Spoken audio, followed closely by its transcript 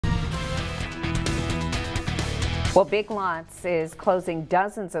Well, Big Lots is closing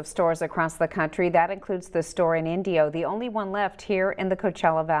dozens of stores across the country. That includes the store in Indio, the only one left here in the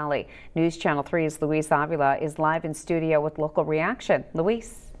Coachella Valley. News Channel 3's Luis Avila is live in studio with local reaction.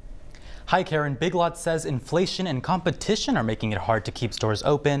 Luis. Hi, Karen. Big Lots says inflation and competition are making it hard to keep stores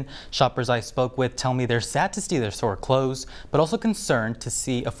open. Shoppers I spoke with tell me they're sad to see their store close, but also concerned to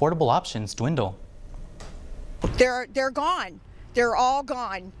see affordable options dwindle. They're gone. They're all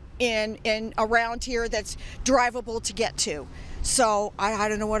gone in around here that's drivable to get to. So I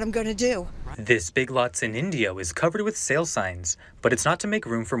don't know what I'm going to do. This Big Lots in Indio is covered with sale signs, but it's not to make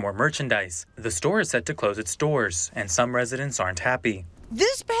room for more merchandise. The store is set to close its doors, and some residents aren't happy.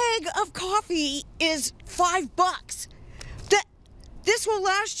 This bag of coffee is $5. This will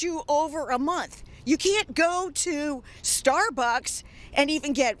last you over a month. You can't go to Starbucks and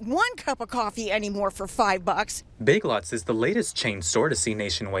even get one cup of coffee anymore for $5. Big Lots is the latest chain store to see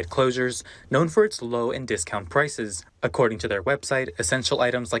nationwide closures, known for its low and discount prices. According to their website, essential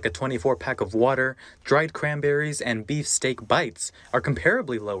items like a 24-pack of water, dried cranberries, and beef steak bites are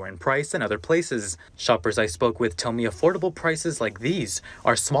comparably lower in price than other places. Shoppers I spoke with tell me affordable prices like these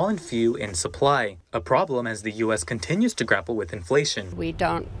are small and few in supply, a problem as the U.S. continues to grapple with inflation. We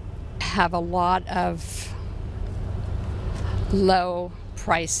don't have a lot of low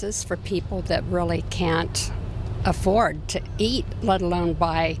prices for people that really can't afford to eat, let alone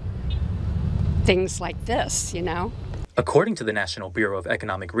buy things like this, you know. According to the National Bureau of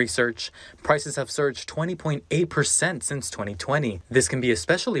Economic Research, prices have surged 20.8% since 2020. This can be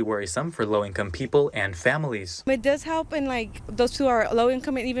especially worrisome for low-income people and families. It does help in like those who are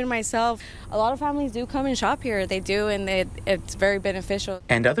low-income, and even myself. A lot of families do come and shop here. They do, and it's very beneficial.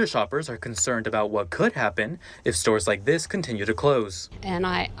 And other shoppers are concerned about what could happen if stores like this continue to close. And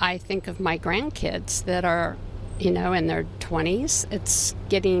I think of my grandkids that are, you know, in their 20s. It's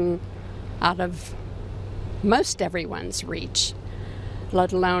getting out of most everyone's reach,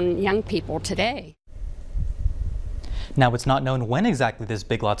 let alone young people today. Now, it's not known when exactly this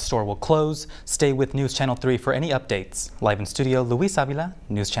Big Lots store will close. Stay with News Channel 3 for any updates. Live in studio, Luis Avila,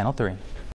 News Channel 3.